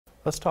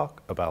Let's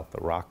talk about the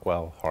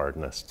Rockwell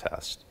hardness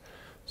test.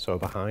 So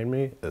behind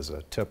me is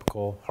a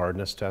typical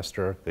hardness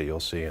tester that you'll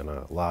see in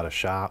a lot of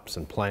shops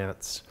and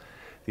plants.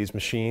 These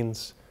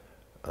machines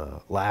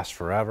last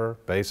forever,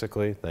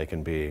 basically. They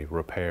can be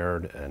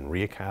repaired and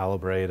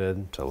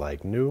recalibrated to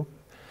like new.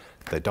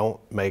 They don't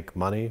make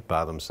money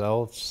by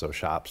themselves, so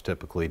shops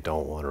typically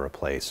don't want to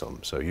replace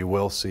them. So you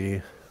will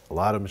see a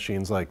lot of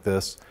machines like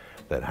this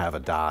that have a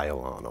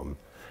dial on them.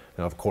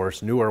 Now, of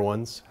course, newer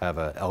ones have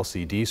a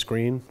LCD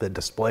screen that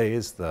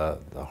displays the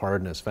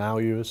hardness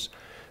values.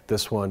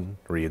 This one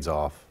reads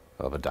off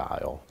of a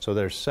dial. So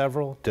there's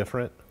several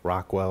different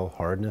Rockwell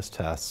hardness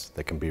tests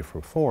that can be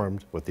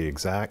performed with the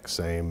exact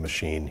same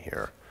machine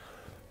here.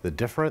 The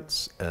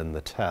difference in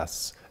the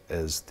tests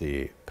is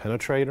the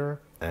penetrator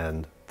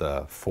and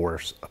the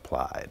force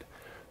applied.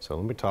 So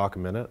let me talk a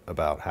minute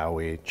about how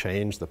we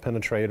change the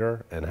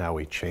penetrator and how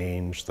we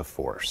change the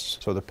force.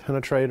 So the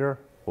penetrator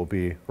will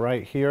be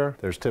right here.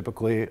 There's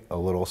typically a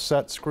little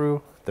set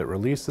screw that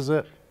releases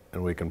it,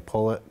 and we can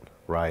pull it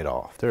right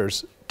off.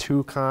 There's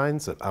two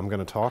kinds that I'm going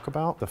to talk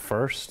about. The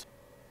first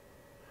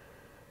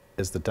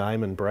is the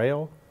diamond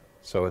braille.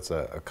 So it's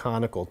a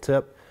conical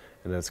tip,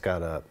 and it's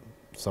got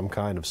some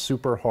kind of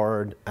super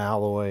hard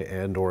alloy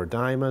and or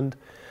diamond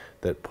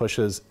that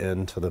pushes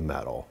into the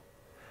metal.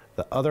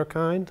 The other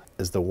kind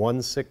is the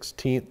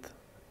 1/16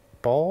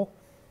 ball.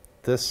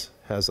 This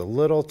has a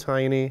little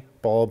tiny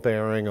ball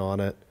bearing on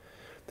it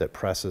that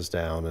presses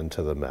down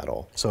into the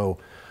metal. So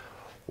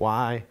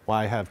why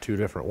have two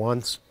different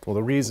ones? Well,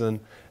 the reason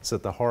is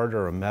that the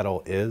harder a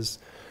metal is,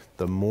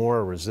 the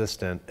more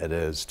resistant it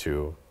is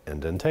to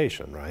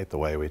indentation, right? The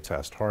way we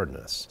test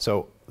hardness.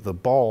 So the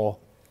ball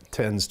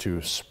tends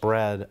to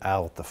spread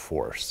out the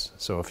force.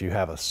 So if you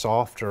have a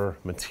softer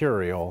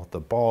material,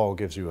 the ball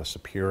gives you a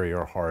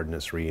superior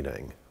hardness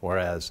reading,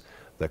 whereas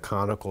the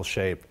conical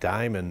shaped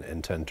diamond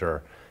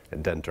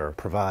indenter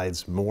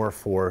provides more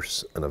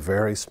force in a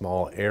very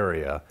small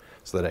area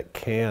so that it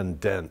can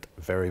dent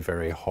very,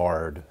 very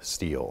hard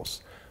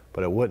steels.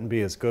 But it wouldn't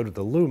be as good with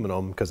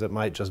aluminum because it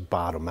might just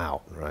bottom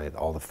out, right?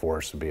 All the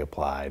force would be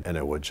applied and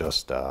it would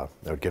just, it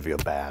would give you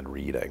a bad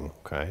reading,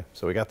 okay?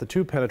 So we got the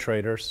two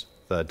penetrators.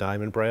 The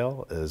diamond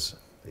braille is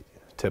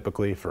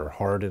typically for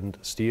hardened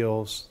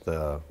steels.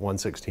 The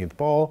 1/16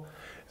 ball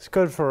is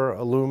good for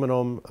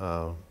aluminum,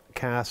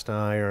 cast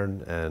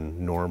iron, and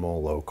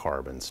normal low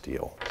carbon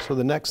steel. So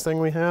the next thing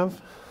we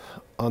have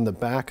on the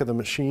back of the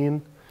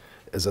machine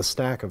is a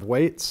stack of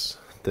weights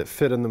that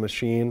fit in the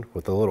machine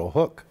with a little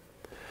hook.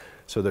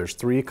 So there's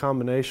three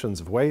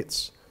combinations of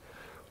weights.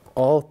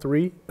 All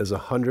three is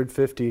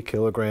 150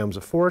 kilograms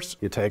of force.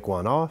 You take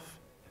one off,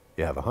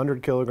 you have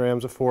 100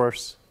 kilograms of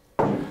force.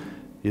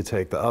 You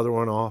take the other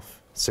one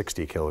off,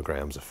 60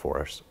 kilograms of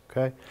force,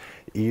 okay?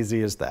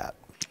 Easy as that.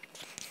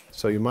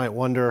 So you might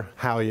wonder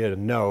how you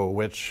know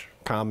which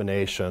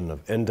combination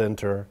of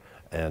indenter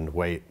and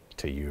weight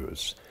to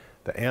use.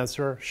 The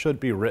answer should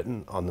be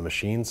written on the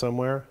machine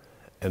somewhere.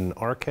 In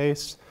our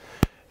case,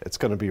 it's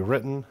going to be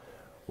written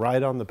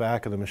right on the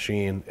back of the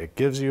machine. It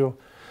gives you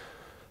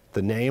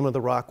the name of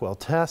the Rockwell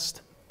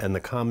test and the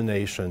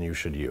combination you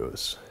should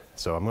use.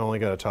 So I'm only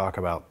going to talk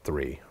about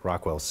three: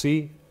 Rockwell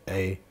C,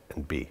 A,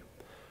 and B.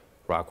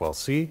 Rockwell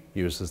C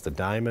uses the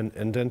diamond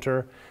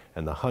indenter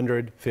and the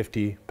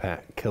 150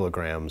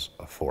 kilograms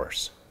of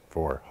force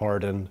for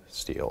hardened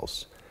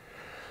steels.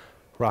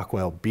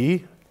 Rockwell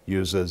B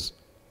uses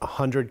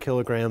 100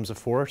 kilograms of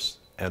force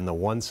and the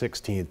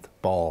 1/16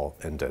 ball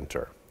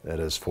indenter.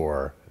 It is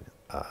for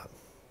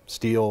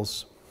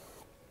steels,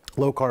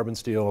 low carbon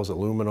steels,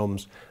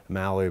 aluminums,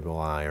 malleable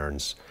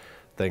irons,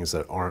 things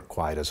that aren't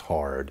quite as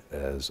hard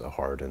as a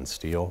hardened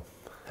steel.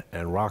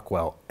 And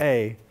Rockwell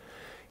A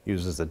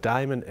uses the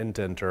diamond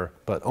indenter,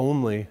 but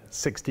only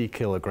 60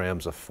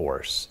 kilograms of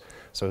force.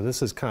 So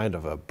this is kind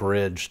of a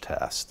bridge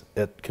test.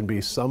 It can be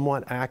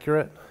somewhat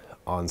accurate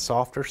on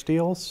softer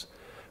steels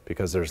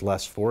because there's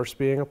less force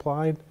being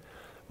applied,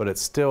 but it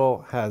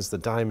still has the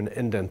diamond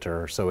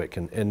indenter so it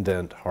can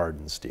indent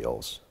hardened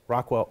steels.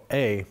 Rockwell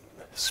A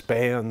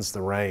spans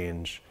the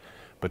range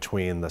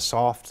between the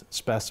soft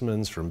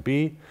specimens from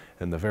B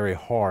and the very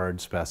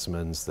hard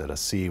specimens that a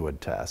C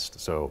would test.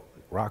 So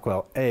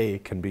Rockwell A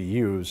can be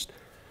used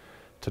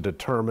to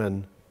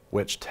determine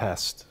which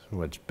test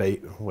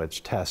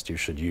you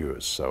should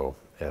use. So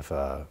if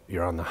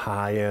you're on the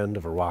high end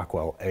of a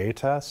Rockwell A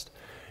test,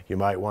 you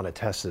might want to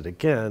test it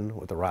again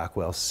with the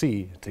Rockwell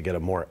C to get a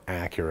more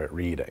accurate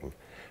reading.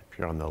 If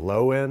you're on the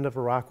low end of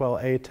a Rockwell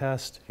A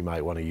test, you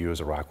might want to use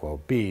a Rockwell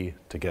B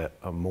to get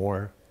a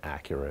more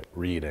accurate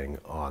reading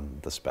on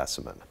the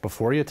specimen.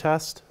 Before you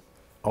test,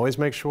 always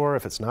make sure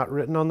if it's not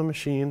written on the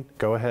machine,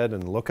 go ahead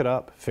and look it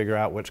up, figure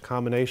out which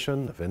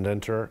combination of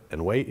indenter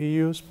and weight you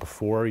use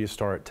before you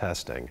start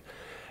testing.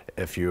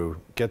 If you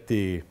get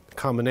the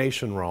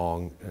combination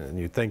wrong and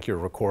you think you're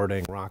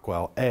recording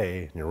Rockwell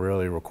A and you're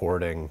really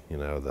recording, you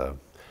know, the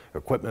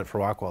equipment for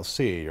Rockwell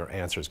C, your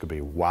answers could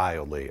be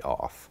wildly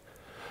off.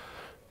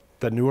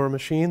 The newer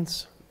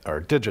machines are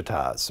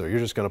digitized. So you're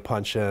just going to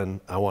punch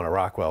in, I want a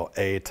Rockwell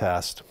A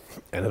test,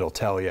 and it'll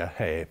tell you,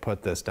 hey,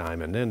 put this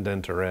diamond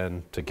indenter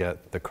in to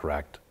get the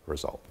correct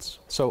results.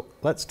 So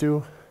let's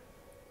do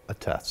a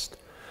test.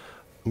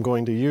 I'm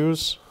going to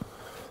use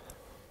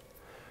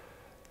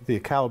the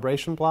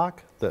calibration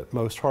block that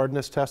most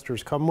hardness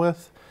testers come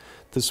with.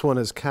 This one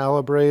is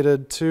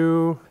calibrated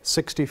to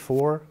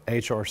 64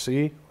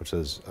 HRC, which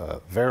is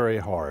very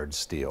hard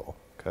steel.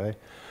 Okay,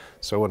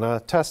 so when I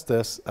test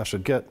this, I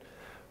should get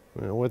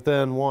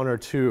within 1 or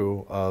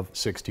 2 of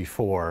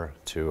 64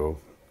 to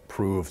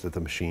prove that the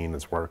machine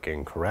is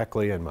working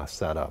correctly and my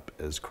setup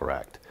is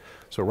correct.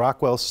 So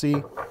Rockwell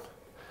C,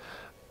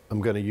 I'm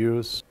going to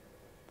use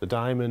the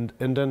diamond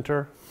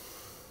indenter.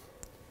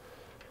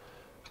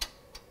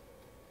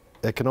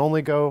 It can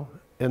only go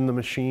in the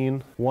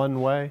machine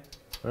one way,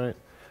 right?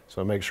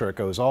 So make sure it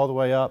goes all the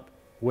way up,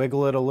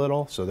 wiggle it a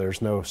little so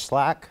there's no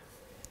slack,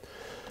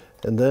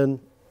 and then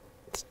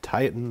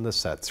tighten the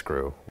set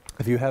screw.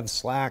 If you have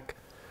slack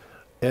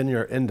in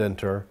your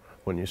indenter,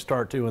 when you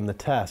start doing the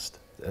test,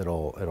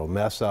 it'll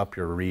mess up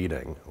your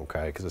reading,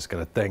 okay? Because it's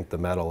going to think the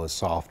metal is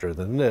softer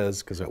than it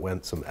is because it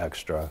went some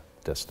extra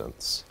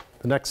distance.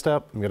 The next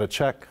step, I'm going to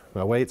check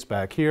my weights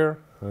back here.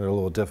 They're a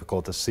little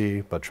difficult to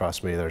see, but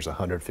trust me, there's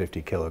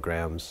 150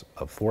 kilograms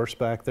of force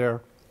back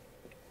there.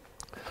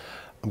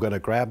 I'm going to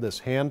grab this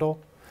handle.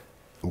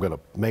 I'm going to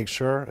make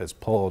sure it's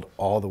pulled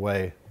all the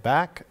way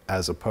back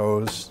as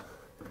opposed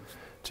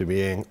to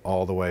being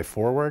all the way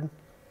forward.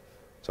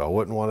 So I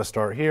wouldn't want to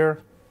start here.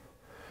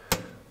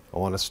 I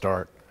want to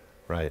start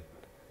right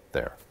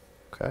there,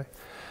 okay?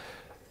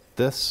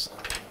 This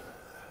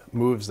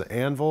moves the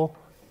anvil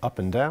up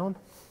and down.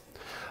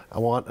 I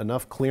want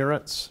enough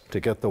clearance to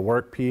get the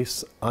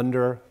workpiece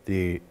under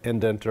the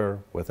indenter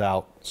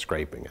without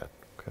scraping it,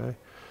 okay?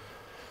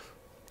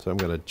 So I'm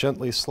going to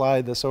gently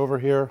slide this over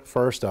here.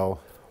 First, I'll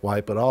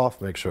wipe it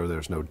off, make sure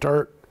there's no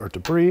dirt or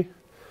debris.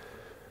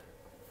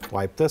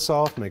 Wipe this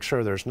off, make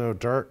sure there's no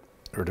dirt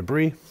or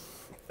debris.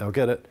 I'll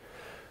get it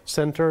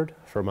centered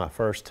for my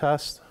first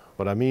test.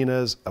 What I mean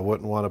is I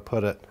wouldn't want to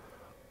put it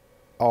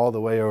all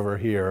the way over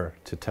here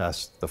to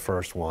test the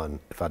first one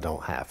if I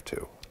don't have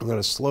to. I'm going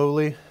to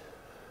slowly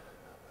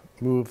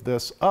move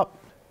this up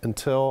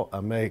until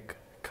I make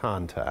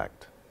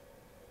contact.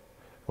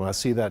 When I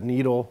see that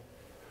needle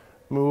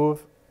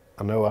move,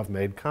 I know I've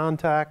made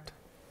contact.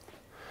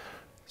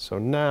 So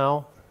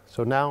now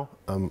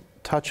I'm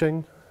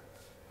touching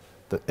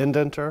the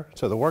indenter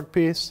to the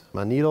workpiece.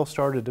 My needle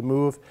started to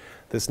move.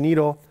 This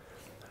needle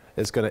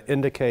is going to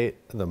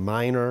indicate the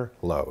minor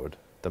load.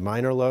 The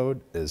minor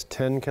load is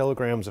 10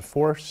 kilograms of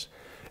force.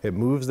 It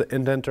moves the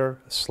indenter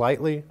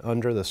slightly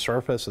under the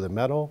surface of the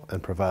metal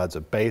and provides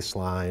a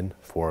baseline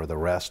for the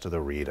rest of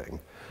the reading.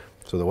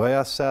 So the way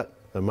I set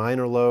the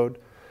minor load,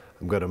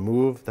 I'm going to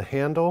move the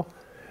handle.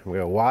 I'm going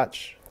to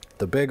watch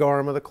the big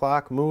arm of the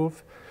clock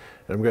move,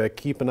 and I'm going to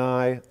keep an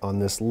eye on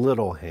this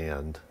little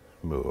hand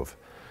move.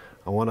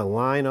 I want to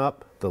line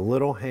up the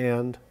little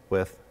hand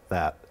with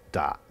that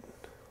dot,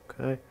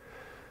 okay?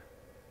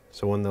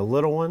 So when the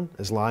little one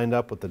is lined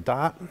up with the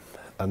dot,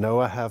 I know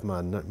I have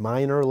my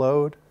minor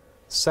load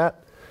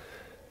set.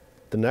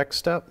 The next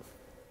step,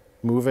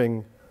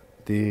 moving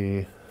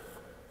the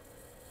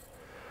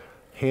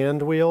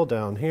hand wheel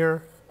down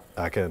here,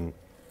 I can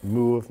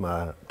move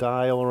my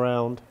dial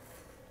around.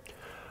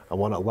 I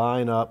want to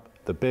line up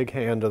the big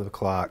hand of the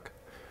clock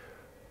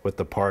with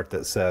the part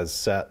that says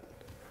set,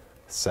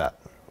 set,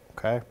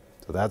 okay?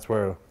 So that's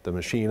where the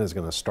machine is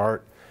going to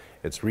start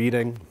its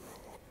reading.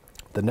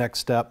 The next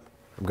step,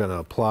 I'm going to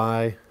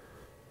apply.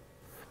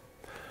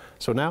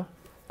 So now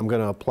I'm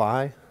going to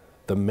apply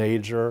the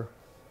major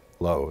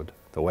load.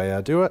 The way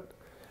I do it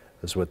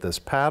is with this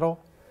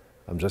paddle.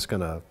 I'm just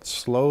going to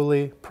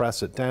slowly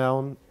press it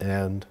down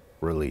and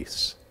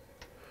release.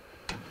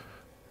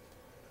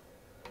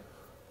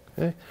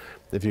 Okay.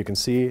 If you can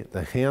see,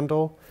 the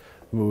handle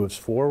moves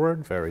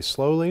forward very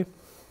slowly.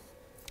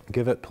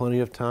 Give it plenty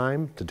of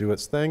time to do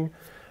its thing.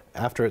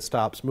 After it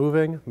stops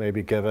moving,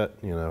 maybe give it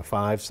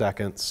 5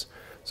 seconds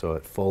so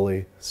it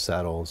fully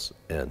settles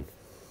in.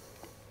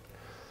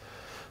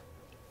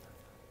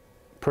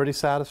 Pretty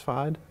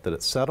satisfied that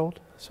it's settled.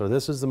 So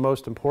this is the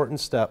most important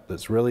step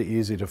that's really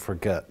easy to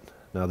forget.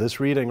 Now this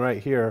reading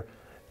right here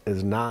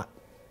is not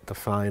the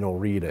final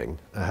reading.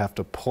 I have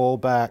to pull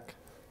back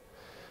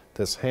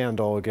this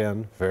handle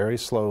again very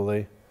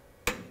slowly,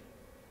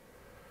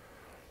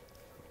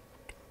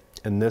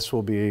 and this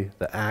will be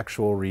the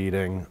actual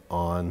reading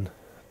on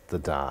the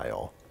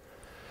dial.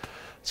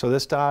 So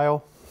this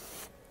dial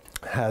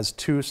has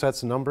 2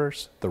 sets of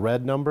numbers. The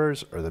red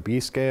numbers are the B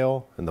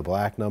scale and the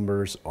black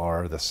numbers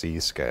are the C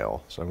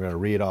scale. So I'm going to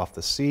read off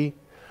the C.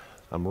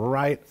 I'm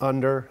right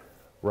under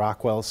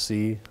Rockwell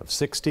C of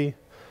 60.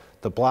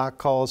 The block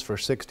calls for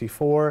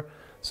 64.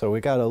 So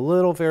we got a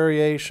little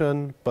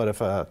variation, but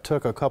if I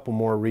took a couple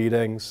more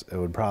readings, it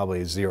would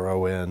probably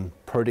zero in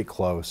pretty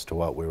close to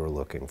what we were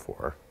looking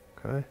for,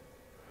 okay?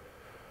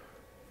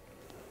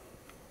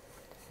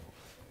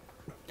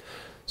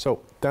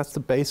 So that's the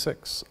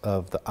basics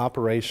of the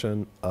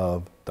operation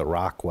of the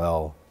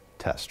Rockwell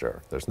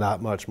tester. There's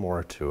not much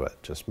more to it.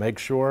 Just make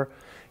sure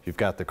you've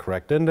got the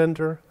correct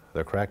indenter,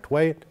 the correct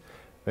weight.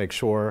 Make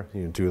sure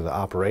you do the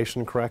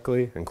operation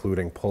correctly,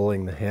 including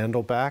pulling the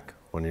handle back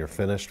when you're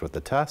finished with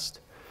the test.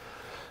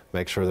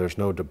 Make sure there's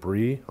no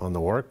debris on the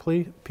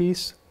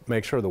workpiece.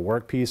 Make sure the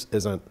workpiece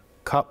isn't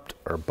cupped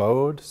or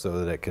bowed so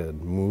that it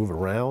can move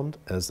around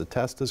as the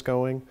test is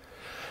going.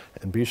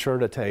 And be sure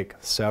to take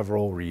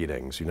several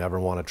readings. You never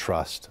want to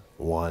trust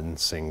one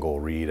single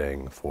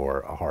reading for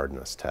a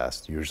hardness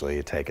test. Usually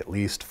you take at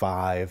least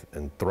 5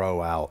 and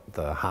throw out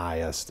the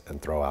highest and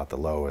throw out the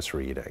lowest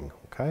reading,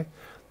 okay?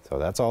 So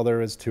that's all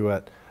there is to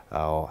it.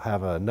 I'll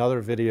have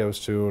another video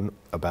soon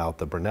about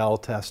the Brunel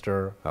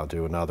tester. I'll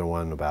do another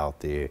one about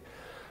the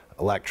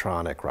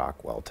electronic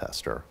Rockwell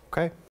tester, okay?